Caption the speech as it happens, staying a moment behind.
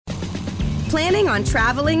Planning on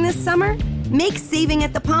traveling this summer? Make saving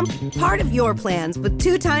at the pump part of your plans with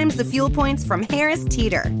 2 times the fuel points from Harris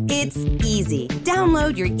Teeter. It's easy.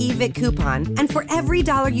 Download your eVic coupon, and for every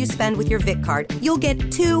dollar you spend with your Vic card, you'll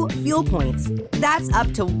get 2 fuel points. That's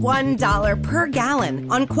up to $1 per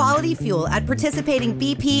gallon on quality fuel at participating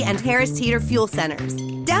BP and Harris Teeter fuel centers.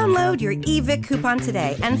 Download your eVic coupon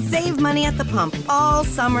today and save money at the pump all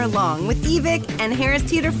summer long with eVic and Harris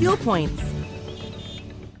Teeter fuel points.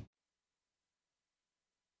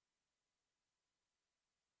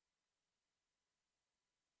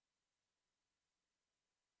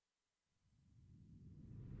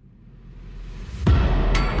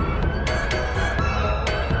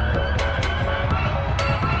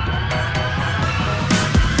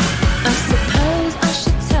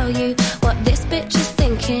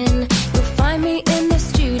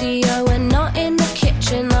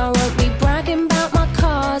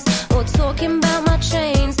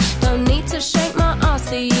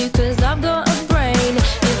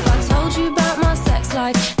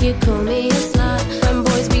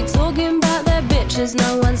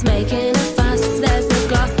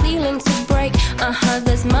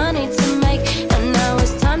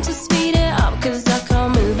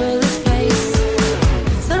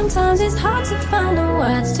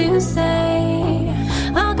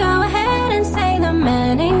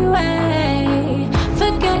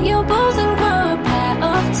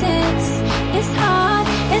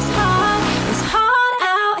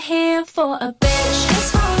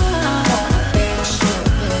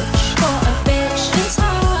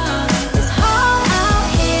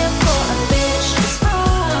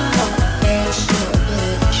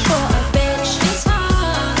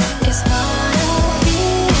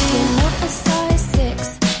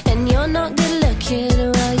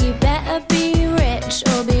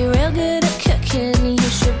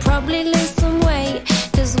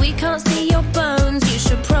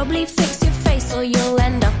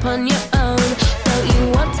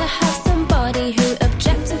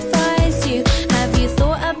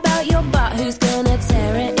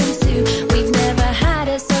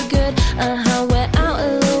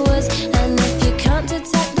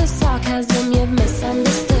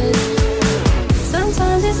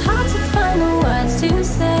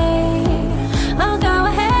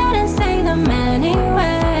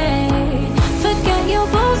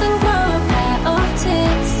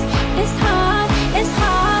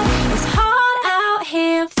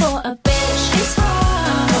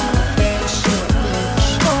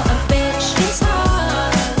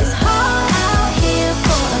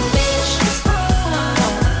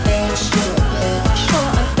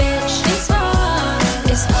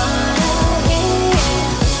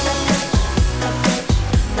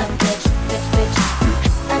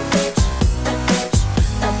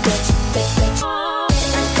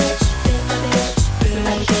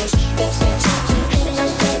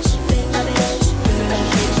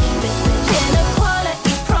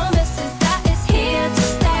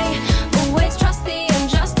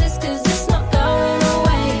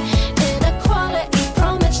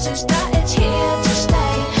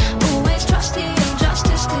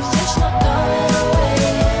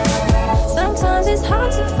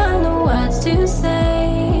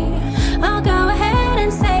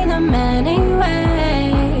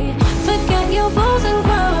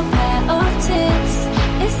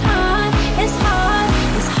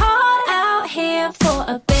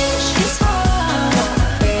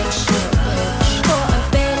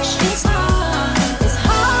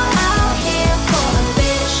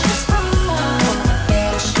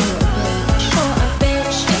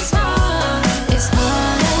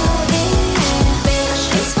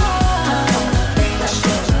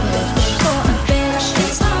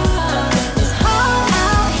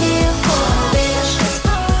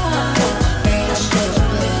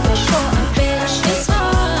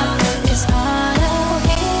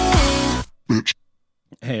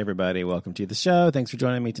 Welcome to the show. Thanks for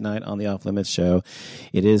joining me tonight on the Off Limits show.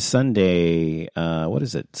 It is Sunday. What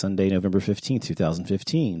is it? Sunday, November 15th,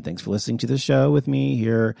 2015. Thanks for listening to the show with me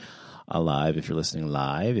here live. If you're listening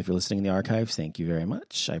live, if you're listening in the archives, thank you very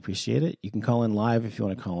much. I appreciate it. You can call in live if you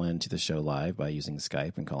want to call in to the show live by using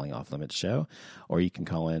Skype and calling Off Limits show, or you can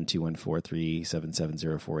call in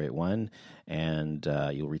 214-377-0481 and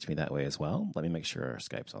you'll reach me that way as well. Let me make sure our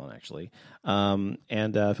Skype's on, actually.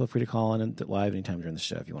 And feel free to call in live anytime during the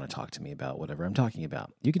show if you want to talk to me about whatever I'm talking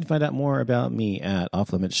about. You can find out more about me at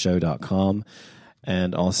offlimitsshow.com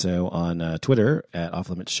and also on Twitter at Off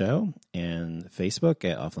Limits Show and Facebook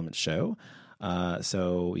at Off Limits Show.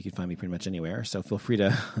 So you can find me pretty much anywhere. So feel free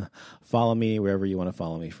to follow me wherever you want to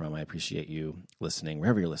follow me from. I appreciate you listening,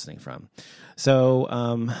 wherever you're listening from.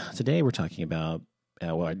 So today we're talking about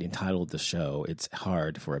what I entitled the show, It's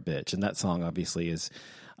Hard for a Bitch. And that song obviously is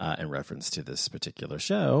in reference to this particular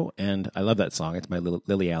show. And I love that song. It's by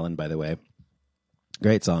Lily Allen, by the way.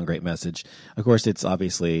 Great song, great message. Of course, it's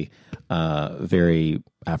obviously very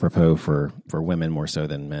apropos for women more so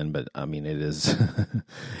than men, but I mean, it is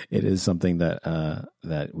it is something that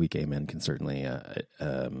that we gay men can certainly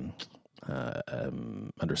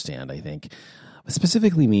understand, I think.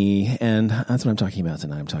 Specifically me, and that's what I'm talking about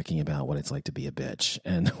tonight. I'm talking about what it's like to be a bitch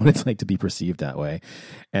and what it's like to be perceived that way,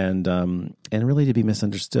 and really to be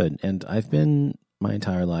misunderstood. And I've been my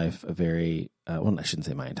entire life a very well, I shouldn't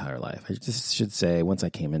say my entire life. I just should say once I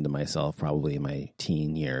came into myself, probably in my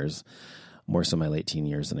teen years, more so my late teen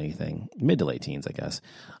years than anything, mid to late teens, I guess.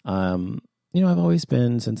 I've always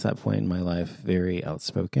been, since that point in my life, very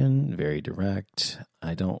outspoken, very direct.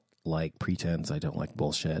 I don't like pretense. I don't like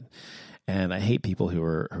bullshit. And I hate people who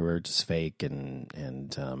are just fake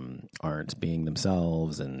and aren't being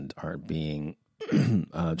themselves and aren't being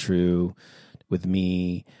true with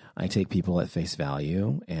me. I take people at face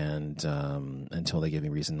value and until they give me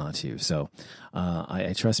reason not to. So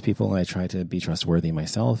I trust people. I try to be trustworthy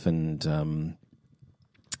myself, and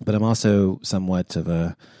but I'm also somewhat of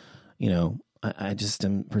a, I just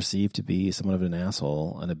am perceived to be somewhat of an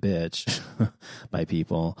asshole and a bitch by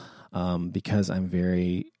people because I'm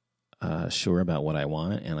very sure about what I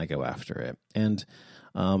want and I go after it. And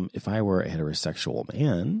if I were a heterosexual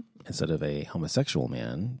man instead of a homosexual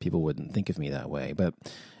man, people wouldn't think of me that way. But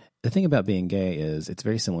the thing about being gay is it's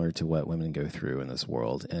very similar to what women go through in this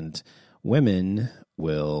world. And women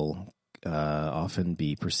will often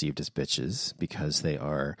be perceived as bitches because they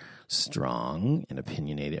are strong and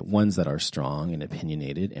opinionated. Ones that are strong and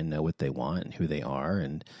opinionated and know what they want and who they are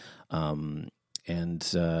and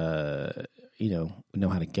know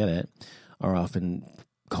how to get it, are often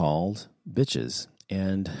called bitches.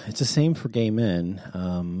 And it's the same for gay men.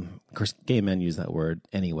 Of course, gay men use that word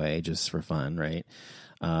anyway, just for fun, right?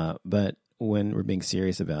 But when we're being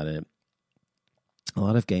serious about it, a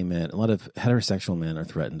lot of heterosexual men are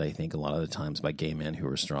threatened, I think, a lot of the times by gay men who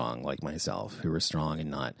are strong, like myself, who are strong and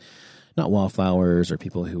not wallflowers or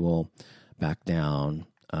people who will back down.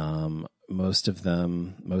 Most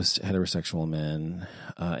heterosexual men,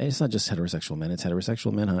 and it's not just heterosexual men, it's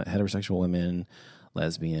heterosexual men, heterosexual women,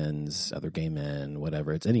 lesbians, other gay men,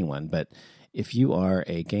 whatever, it's anyone. But if you are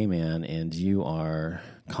a gay man and you are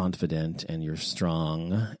confident and you're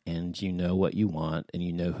strong and you know what you want and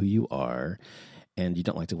you know who you are and you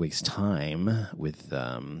don't like to waste time with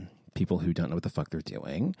people who don't know what the fuck they're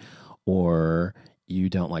doing, or you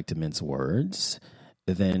don't like to mince words,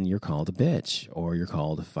 then you're called a bitch, or you're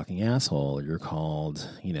called a fucking asshole, or you're called,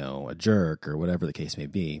 a jerk, or whatever the case may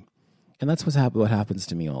be. And that's what happens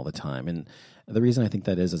to me all the time. And the reason I think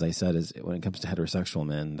that is, as I said, is when it comes to heterosexual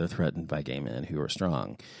men, they're threatened by gay men who are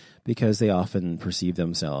strong because they often perceive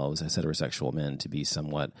themselves as heterosexual men to be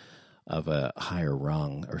somewhat of a higher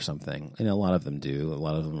rung or something. And a lot of them do. A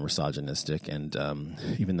lot of them are misogynistic. And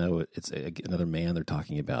even though it's another man they're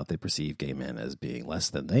talking about, they perceive gay men as being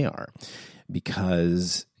less than they are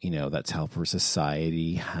because, that's how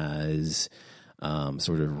society has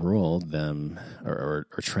sort of ruled them or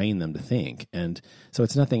trained them to think. And so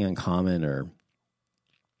it's nothing uncommon, or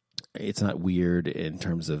it's not weird in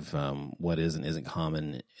terms of what is and isn't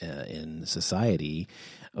common in society,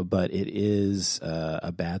 but it is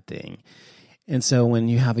a bad thing. And so when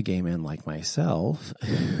you have a gay man like myself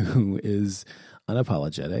who is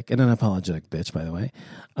unapologetic, an unapologetic bitch, by the way,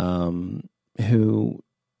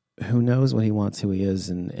 who knows what he wants, who he is,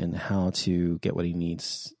 and how to get what he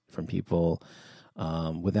needs from people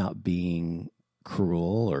without being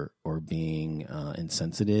cruel or being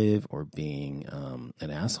insensitive or being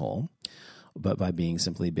an asshole, but by being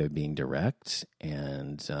direct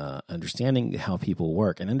and understanding how people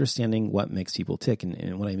work and understanding what makes people tick.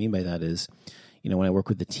 And what I mean by that is, when I work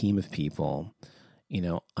with a team of people,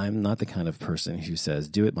 I'm not the kind of person who says,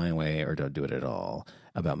 do it my way or don't do it at all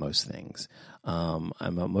about most things.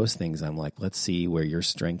 About most things, I'm like, let's see where your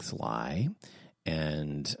strengths lie.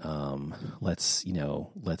 And let's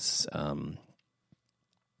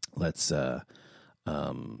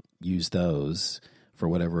use those for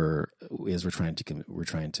whatever is we're trying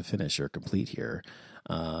to finish or complete here.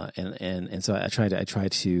 And so I try to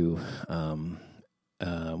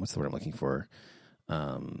what's the word I'm looking for?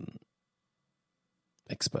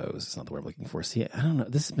 Expose. It's not the word I'm looking for. See, I don't know.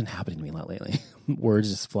 This has been happening to me a lot lately. Words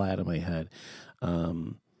just fly out of my head.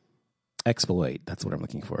 Exploit. That's what I'm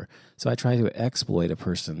looking for. So I try to exploit a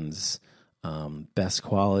person's best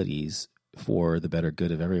qualities for the better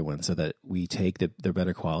good of everyone, so that we take the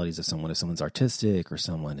better qualities of someone. If someone's artistic or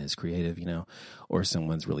someone is creative, or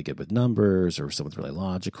someone's really good with numbers, or someone's really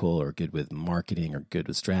logical or good with marketing or good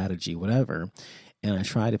with strategy, whatever. And I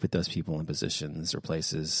try to put those people in positions or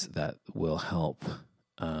places that will help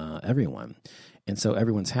everyone. And so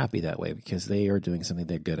everyone's happy that way because they are doing something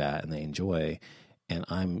they're good at and they enjoy. And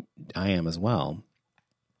I am as well.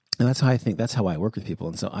 And that's how I work with people.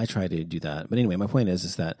 And so I try to do that. But anyway, my point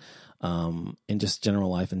is that in just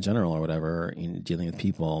general life in general or whatever, in dealing with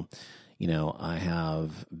people, I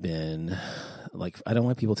have been I don't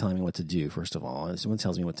want people telling me what to do, first of all. If someone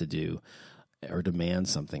tells me what to do or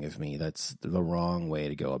demands something of me, that's the wrong way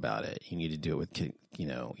to go about it. You need to do it with,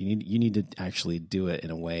 you need to actually do it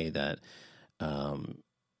in a way that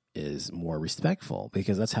is more respectful,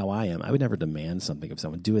 because that's how I am. I would never demand something of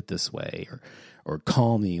someone. Do it this way, or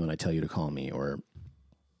call me when I tell you to call me, or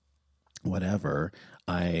whatever.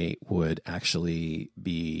 I would actually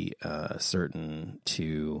be certain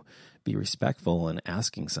to be respectful in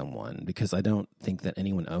asking someone, because I don't think that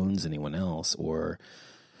anyone owns anyone else or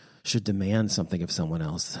should demand something of someone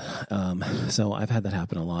else. So I've had that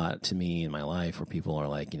happen a lot to me in my life, where people are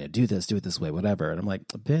like, do it this way, whatever. And I'm like,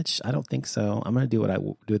 bitch, I don't think so. I'm going to do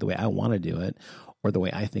it the way I want to do it, or the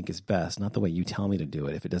way I think is best, not the way you tell me to do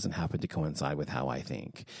it, if it doesn't happen to coincide with how I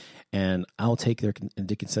think. And I'll take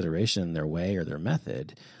into consideration their way or their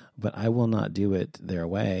method, but I will not do it their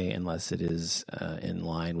way unless it is in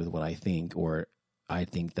line with what I think, or I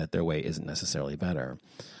think that their way isn't necessarily better.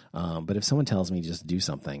 But if someone tells me just do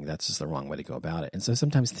something, that's just the wrong way to go about it. And so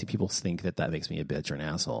sometimes people think that makes me a bitch or an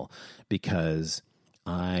asshole, because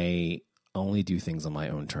I only do things on my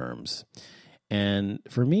own terms. And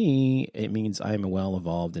for me, it means I'm a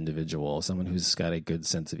well-evolved individual, someone who's got a good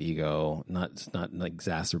sense of ego, not an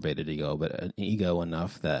exacerbated ego, but an ego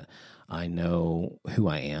enough that I know who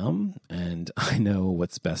I am and I know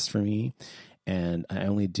what's best for me. And I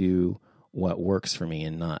only do what works for me,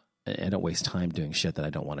 and I don't waste time doing shit that I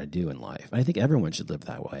don't want to do in life. And I think everyone should live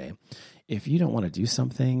that way. If you don't want to do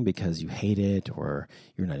something because you hate it or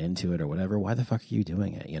you're not into it or whatever, why the fuck are you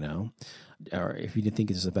doing it, Or if you think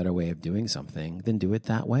there's a better way of doing something, then do it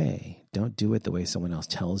that way. Don't do it the way someone else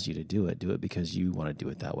tells you to do it. Do it because you want to do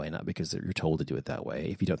it that way, not because you're told to do it that way,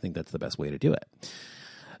 if you don't think that's the best way to do it.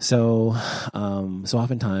 So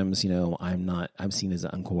oftentimes, I'm seen as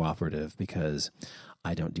uncooperative because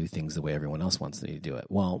I don't do things the way everyone else wants me to do it.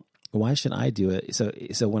 Well, why should I do it? So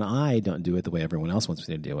when I don't do it the way everyone else wants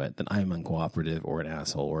me to do it, then I'm uncooperative or an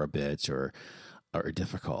asshole or a bitch or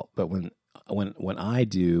difficult. But when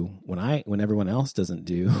everyone else doesn't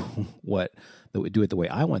do do it the way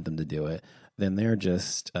I want them to do it, then they're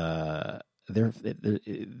just it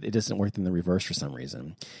doesn't work in the reverse for some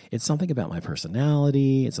reason. It's something about my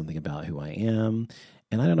personality. It's something about who I am.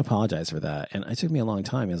 And I don't apologize for that. And it took me a long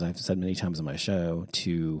time, as I've said many times on my show,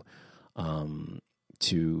 to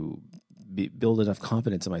build enough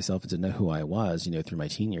confidence in myself and to know who I was, through my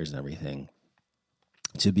teen years and everything,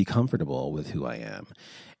 to be comfortable with who I am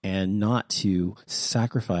and not to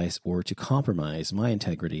sacrifice or to compromise my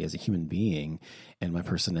integrity as a human being and my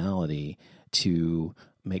personality to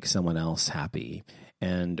make someone else happy.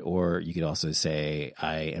 Or you could also say,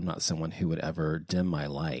 I am not someone who would ever dim my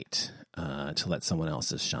light to let someone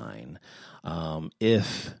else's shine,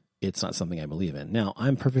 if it's not something I believe in. Now,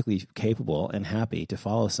 I'm perfectly capable and happy to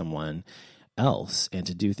follow someone else and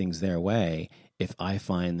to do things their way if I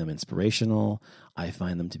find them inspirational, I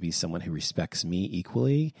find them to be someone who respects me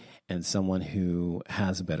equally and someone who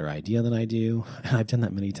has a better idea than I do. And I've done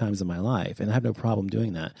that many times in my life, and I have no problem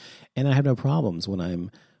doing that. And I have no problems when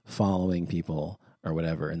I'm following people or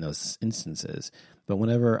whatever in those instances. But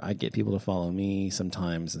whenever I get people to follow me,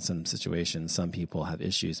 sometimes in some situations, some people have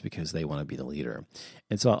issues because they want to be the leader.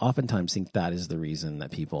 And so I oftentimes think that is the reason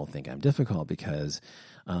that people think I'm difficult, because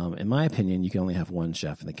in my opinion, you can only have one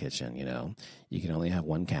chef in the kitchen, You can only have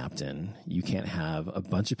one captain. You can't have a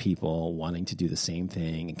bunch of people wanting to do the same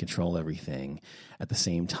thing and control everything at the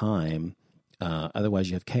same time. Otherwise,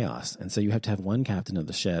 you have chaos. And so you have to have one captain of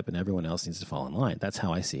the ship, and everyone else needs to fall in line. That's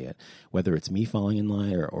how I see it, whether it's me falling in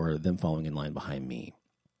line or them falling in line behind me.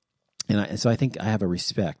 And so I think I have a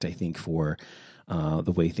respect, for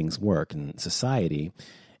the way things work in society.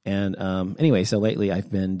 And anyway, so lately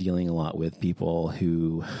I've been dealing a lot with people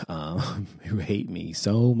who hate me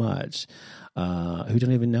so much, who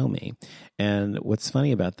don't even know me. And what's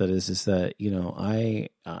funny about that is that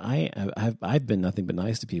I've been nothing but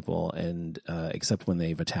nice to people, and except when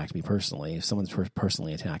they've attacked me personally. If someone's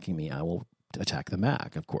personally attacking me, I will attack them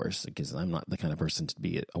back, of course, because I'm not the kind of person to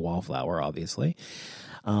be a wallflower, obviously.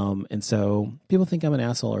 And so people think I'm an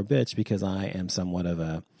asshole or a bitch because I am somewhat of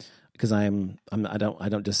a, because I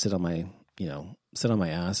don't just sit on my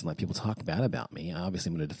ass and let people talk bad about me. Obviously,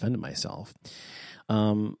 I'm going to defend myself.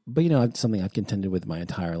 But it's something I've contended with my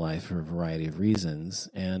entire life for a variety of reasons,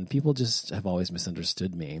 and people just have always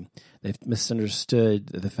misunderstood me. They've misunderstood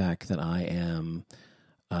the fact that I am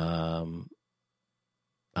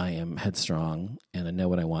headstrong and I know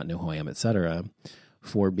what I want, know who I am, etc.,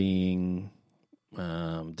 for being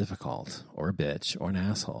difficult or a bitch or an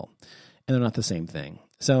asshole. And they're not the same thing.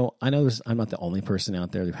 So I know I'm not the only person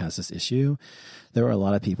out there who has this issue. There are a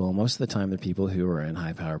lot of people. Most of the time, they're people who are in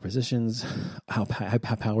high-powered positions,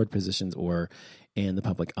 high-powered positions, or in the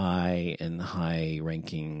public eye and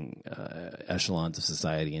high-ranking echelons of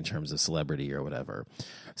society in terms of celebrity or whatever.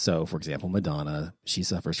 So, for example, Madonna, she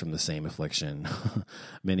suffers from the same affliction.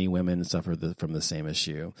 Many women suffer from the same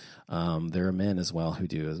issue. There are men as well who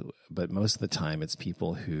do, but most of the time, it's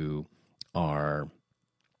people who are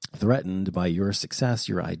threatened by your success,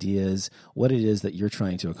 your ideas, what it is that you're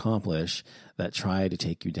trying to accomplish, that try to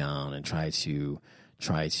take you down and try to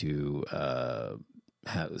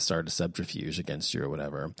start a subterfuge against you or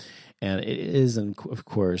whatever. And it is, of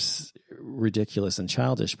course, ridiculous and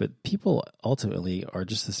childish, but people ultimately are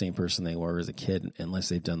just the same person they were as a kid unless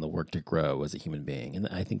they've done the work to grow as a human being. And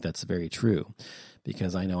I think that's very true,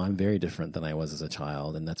 because I know I'm very different than I was as a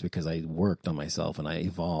child, and that's because I worked on myself and I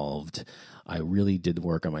evolved. I really did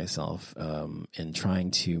work on myself in trying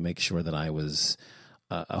to make sure that I was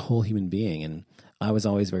a whole human being. And I was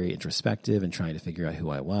always very introspective and trying to figure out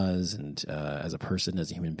who I was and as a person,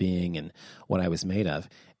 as a human being, and what I was made of.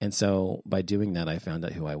 And so by doing that, I found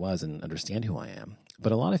out who I was and understand who I am.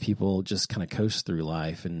 But a lot of people just kind of coast through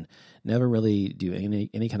life and never really do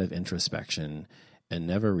any kind of introspection and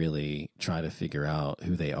never really try to figure out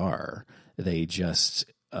who they are. They just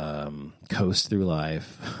coast through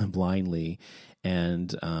life blindly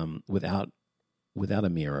and without a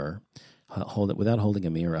mirror. Without holding a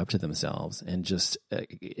mirror up to themselves and just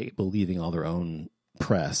believing all their own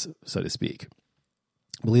press, so to speak,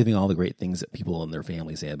 believing all the great things that people in their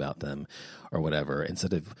family say about them or whatever,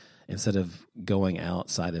 instead of going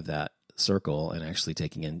outside of that circle and actually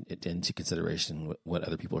taking into consideration what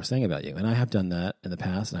other people are saying about you. And I have done that in the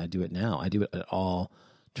past, and I do it now. I do it at all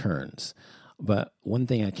turns. But one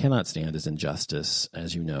thing I cannot stand is injustice,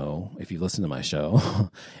 as you know, if you listen to my show.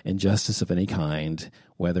 Injustice of any kind,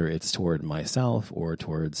 whether it's toward myself or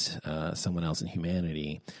towards someone else in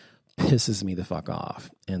humanity, pisses me the fuck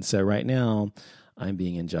off. And so right now, I'm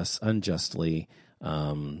being unjustly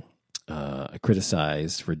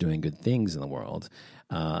criticized for doing good things in the world,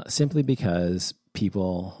 simply because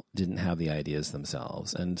people didn't have the ideas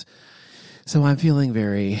themselves. And so I'm feeling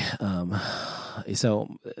very... So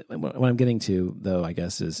what I'm getting to, though, I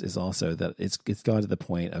guess, is also that it's gone to the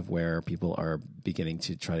point of where people are beginning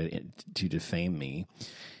to try to defame me,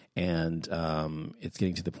 and it's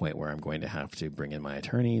getting to the point where I'm going to have to bring in my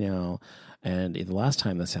attorney now. And the last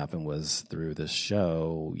time this happened was through this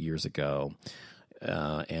show years ago,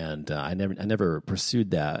 and I never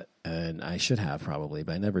pursued that, and I should have probably,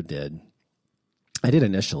 but I never did. I did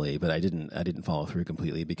initially, but I didn't follow through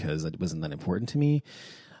completely because it wasn't that important to me.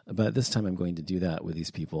 But this time I'm going to do that with these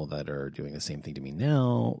people that are doing the same thing to me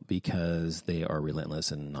now because they are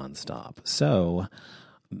relentless and nonstop. So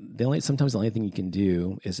sometimes the only thing you can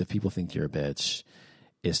do is, if people think you're a bitch,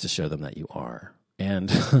 is to show them that you are.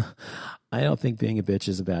 And I don't think being a bitch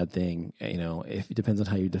is a bad thing. It depends on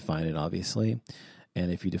how you define it, obviously. And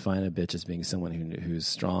if you define a bitch as being someone who's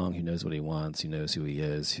strong, who knows what he wants, who knows who he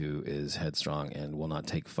is, who is headstrong and will not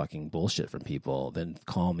take fucking bullshit from people, then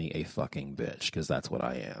call me a fucking bitch, because that's what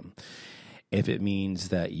I am. If it means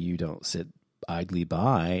that you don't sit idly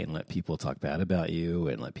by and let people talk bad about you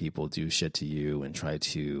and let people do shit to you and try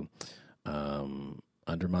to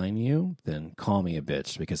undermine you, then call me a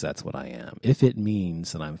bitch, because that's what I am. If it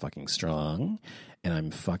means that I'm fucking strong and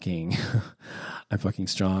I'm fucking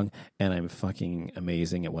strong and I'm fucking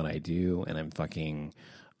amazing at what I do and I'm fucking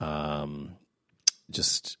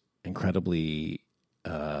just incredibly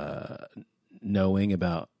knowing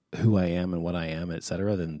about who I am and what I am,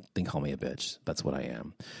 etc., then call me a bitch. That's what I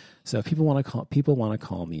am. So if people want to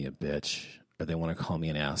call me a bitch, or they want to call me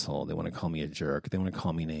an asshole, they want to call me a jerk, they want to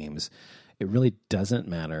call me names, it really doesn't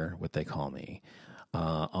matter what they call me.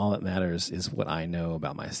 All that matters is what I know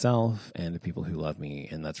about myself and the people who love me,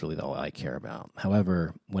 and that's really all I care about.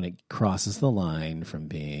 However, when it crosses the line from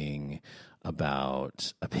being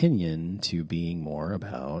about opinion to being more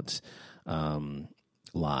about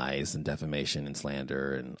lies and defamation and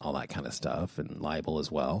slander and all that kind of stuff, and libel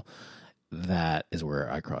as well, that is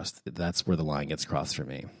where that's where the line gets crossed for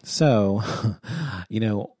me. So,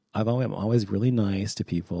 I'm always really nice to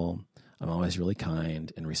people. I'm always really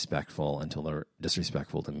kind and respectful until they're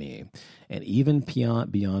disrespectful to me. And even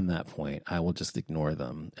beyond that point, I will just ignore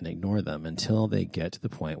them until they get to the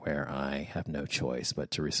point where I have no choice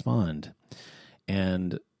but to respond.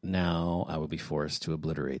 And now I will be forced to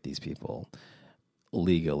obliterate these people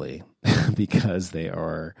legally because they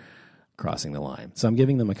are crossing the line. So I'm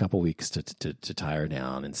giving them a couple weeks to tire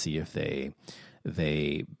down and see if they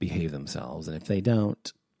behave themselves. And if they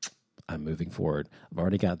don't, I'm moving forward. I've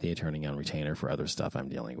already got the attorney on retainer for other stuff I'm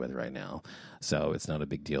dealing with right now. So it's not a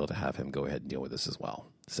big deal to have him go ahead and deal with this as well.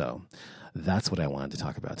 So that's what I wanted to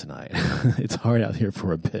talk about tonight. It's hard out here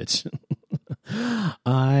for a bitch.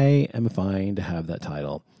 I am fine to have that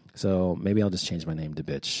title. So maybe I'll just change my name to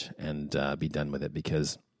bitch and be done with it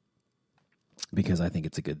because I think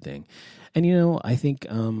it's a good thing. And, I think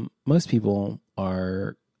most people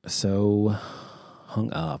are so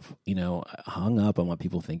hung up on what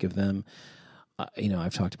people think of them.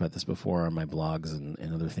 I've talked about this before on my blogs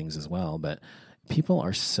and other things as well, but people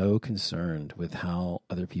are so concerned with how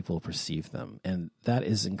other people perceive them. And that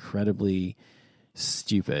is incredibly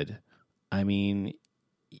stupid. I mean,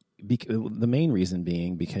 the main reason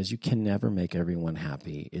being because you can never make everyone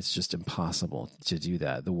happy. It's just impossible to do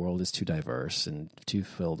that. The world is too diverse and too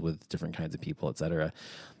filled with different kinds of people, etc.,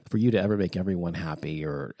 for you to ever make everyone happy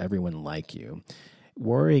or everyone like you.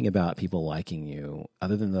 Worrying about people liking you,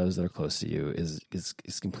 other than those that are close to you, is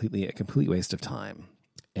completely a complete waste of time.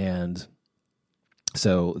 And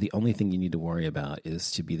so the only thing you need to worry about is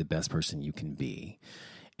to be the best person you can be.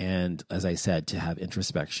 And as I said, to have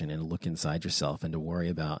introspection and look inside yourself and to worry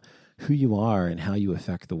about who you are and how you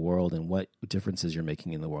affect the world and what differences you're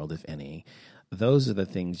making in the world, if any. Those are the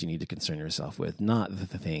things you need to concern yourself with, not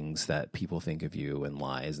the things that people think of you and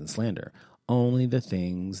lies and slander. Only the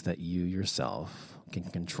things that you yourself can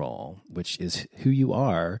control, which is who you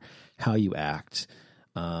are, how you act,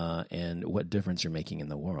 and what difference you're making in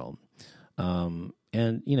the world. And,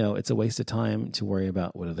 it's a waste of time to worry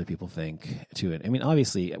about what other people think to it. I mean,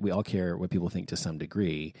 obviously, we all care what people think to some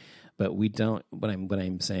degree, but we don't. What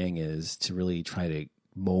I'm saying is to really try to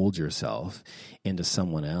mold yourself into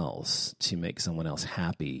someone else, to make someone else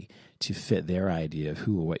happy, to fit their idea of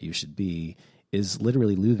who or what you should be, is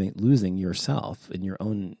literally losing yourself and your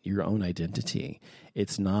own identity.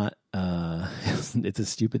 It's not. It's a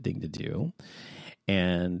stupid thing to do.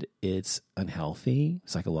 And it's unhealthy,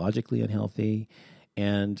 psychologically unhealthy,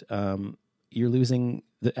 and you're losing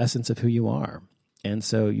the essence of who you are. And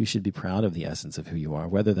so you should be proud of the essence of who you are,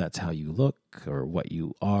 whether that's how you look or what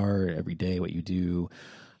you are every day, what you do,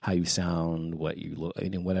 how you sound, what you look,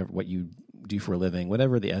 whatever, what you do for a living,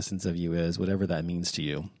 whatever the essence of you is, whatever that means to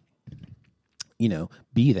you.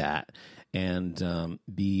 Be that and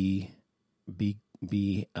be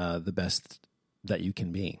the best that you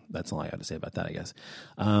can be. That's all I got to say about that, I guess.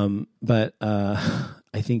 But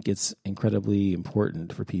I think it's incredibly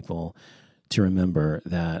important for people to remember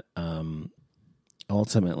that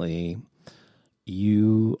ultimately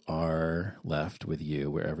you are left with you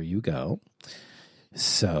wherever you go.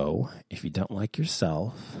 So if you don't like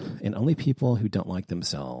yourself, and only people who don't like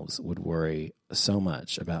themselves would worry so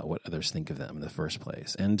much about what others think of them in the first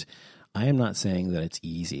place. And I am not saying that it's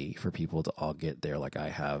easy for people to all get there like I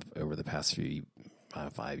have over the past few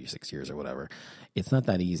 5 or 6 years or whatever. It's not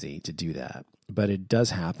that easy to do that, but it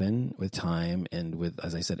does happen with time and with,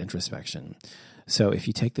 as I said, introspection. So if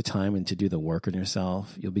you take the time and to do the work on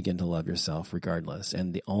yourself, you'll begin to love yourself regardless.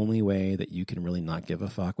 And the only way that you can really not give a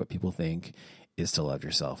fuck what people think is to love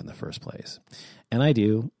yourself in the first place. And I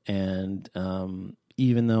do. And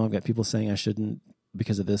even though I've got people saying I shouldn't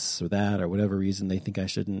because of this or that or whatever reason they think I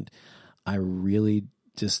shouldn't, I really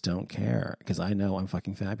just don't care because I know I'm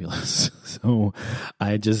fucking fabulous. So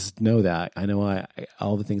I just know that. I know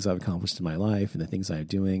all the things I've accomplished in my life and the things I'm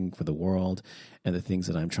doing for the world and the things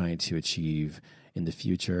that I'm trying to achieve in the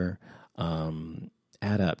future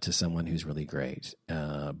add up to someone who's really great,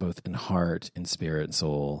 both in heart, in spirit, and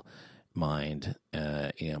soul, mind.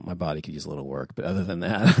 My body could use a little work, but other than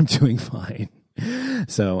that, I'm doing fine.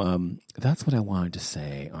 So that's what I wanted to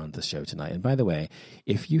say on the show tonight. And by the way,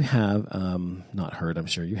 if you have not heard, I'm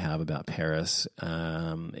sure you have, about Paris,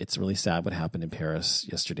 it's really sad what happened in Paris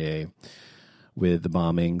yesterday with the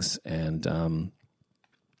bombings. And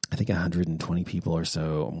I think 120 people or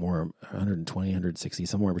so, more, 120, 160,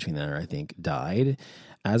 somewhere between there, I think, died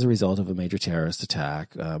as a result of a major terrorist attack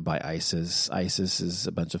by ISIS. ISIS is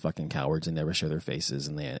a bunch of fucking cowards and never show their faces,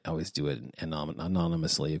 and they always do it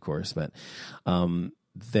anonymously, of course. But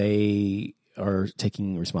they are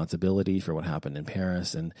taking responsibility for what happened in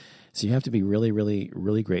Paris. And so you have to be really, really,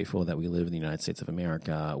 really grateful that we live in the United States of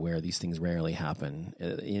America, where these things rarely happen.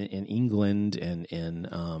 In England and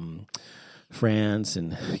in France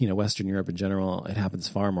and Western Europe in general, it happens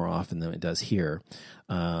far more often than it does here.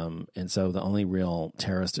 And so the only real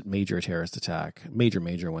major terrorist attack, major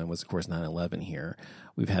one, was of course 9/11 here.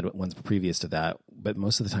 We've had ones previous to that, but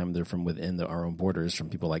most of the time they're from within our own borders, from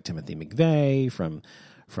people like Timothy McVeigh, from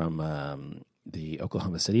the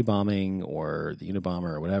Oklahoma City bombing or the Unabomber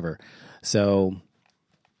or whatever. So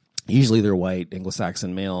usually they're white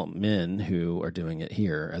Anglo-Saxon male men who are doing it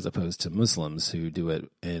here, as opposed to Muslims who do it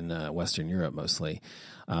in Western Europe mostly.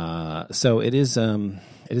 So it is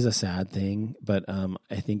a sad thing, but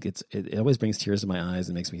I think it always brings tears to my eyes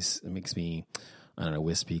and makes me I don't know,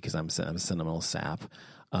 wispy, because I'm a sentimental sap.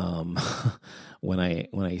 When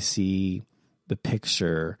I see the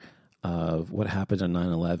picture of what happened on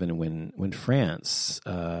 9/11 when France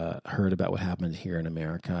heard about what happened here in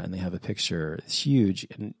America, and they have a picture, this huge,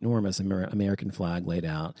 enormous American flag laid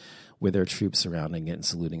out with their troops surrounding it and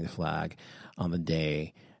saluting the flag on the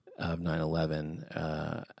day of 9/11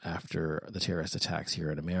 after the terrorist attacks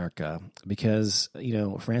here in America, because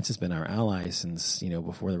France has been our ally since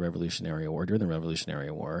before the Revolutionary War, during the Revolutionary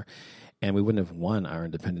War. And we wouldn't have won our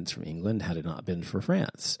independence from England had it not been for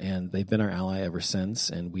France. And they've been our ally ever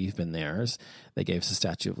since, and we've been theirs. They gave us the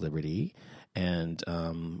Statue of Liberty. And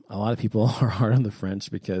a lot of people are hard on the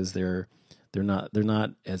French because they're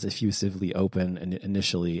not as effusively open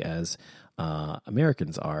initially as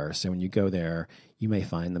Americans are. So when you go there, you may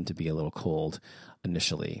find them to be a little cold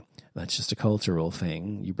initially. That's just a cultural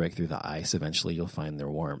thing. You break through the ice, eventually you'll find their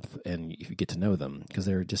warmth, and you get to know them because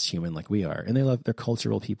they're just human like we are. And they're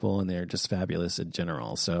cultural people, and they're just fabulous in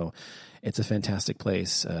general. So it's a fantastic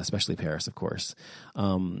place, especially Paris, of course.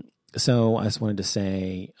 So I just wanted to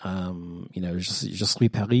say, je suis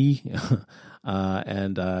Paris,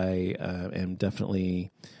 and I am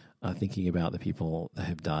definitely thinking about the people that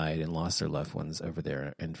have died and lost their loved ones over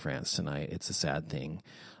there in France tonight. It's a sad thing.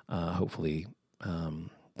 Hopefully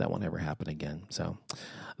that won't ever happen again. So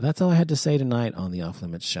that's all I had to say tonight on the Off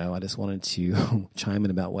Limits show. I just wanted to chime in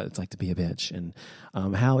about what it's like to be a bitch, and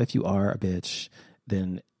how, if you are a bitch,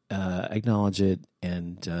 then acknowledge it.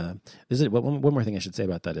 And one more thing I should say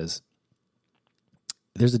about that is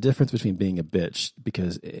there's a difference between being a bitch,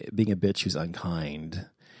 because being a bitch who's unkind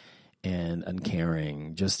and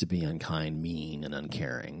uncaring, just to be unkind, mean, and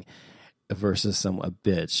uncaring, versus a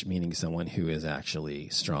bitch, meaning someone who is actually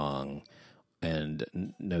strong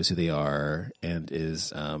and knows who they are, and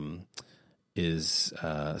is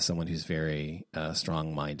someone who's very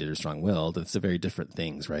strong-minded or strong-willed. It's very different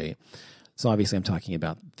things, right? So obviously I'm talking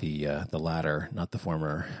about the latter, not the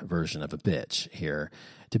former version of a bitch here.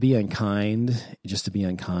 To be unkind, just to be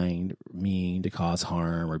unkind, mean, to cause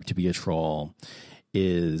harm, or to be a troll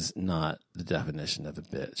is not the definition of a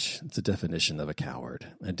bitch. It's a definition of a coward,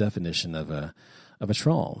 a definition of a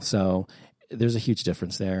troll. So there's a huge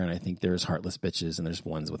difference there, and I think there's heartless bitches and there's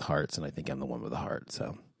ones with hearts, and I think I'm the one with a heart.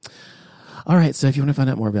 So, all right, so if you want to find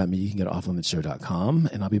out more about me, you can go to offlimitshow.com,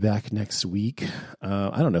 and I'll be back next week.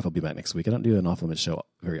 I don't know if I'll be back next week. I don't do an Off Limits show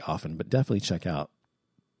very often, but definitely check out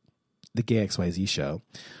the Gay XYZ show,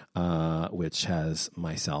 which has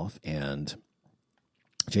myself and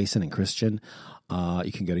Jason and Christian.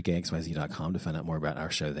 You can go to gayxyz.com to find out more about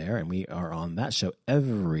our show there. And we are on that show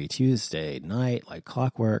every Tuesday night, like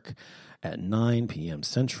clockwork, at 9 p.m.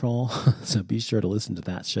 Central. So be sure to listen to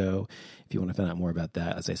that show. If you want to find out more about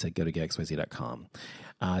that, as I said, go to gayxyz.com.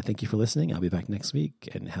 Thank you for listening. I'll be back next week,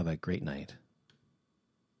 and have a great night.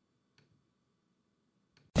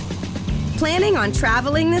 Planning on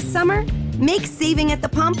traveling this summer? Make saving at the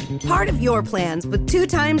pump part of your plans with 2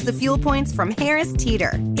 times the fuel points from Harris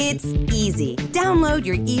Teeter. It's easy. Download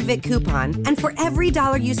your eVic coupon, and for every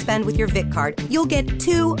 $1 you spend with your Vic card, you'll get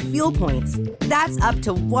 2 fuel points. That's up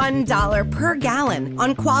to $1 per gallon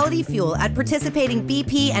on quality fuel at participating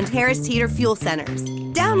BP and Harris Teeter fuel centers.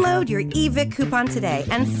 Download your eVic coupon today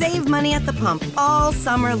and save money at the pump all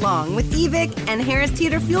summer long with eVic and Harris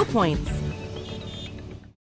Teeter fuel points.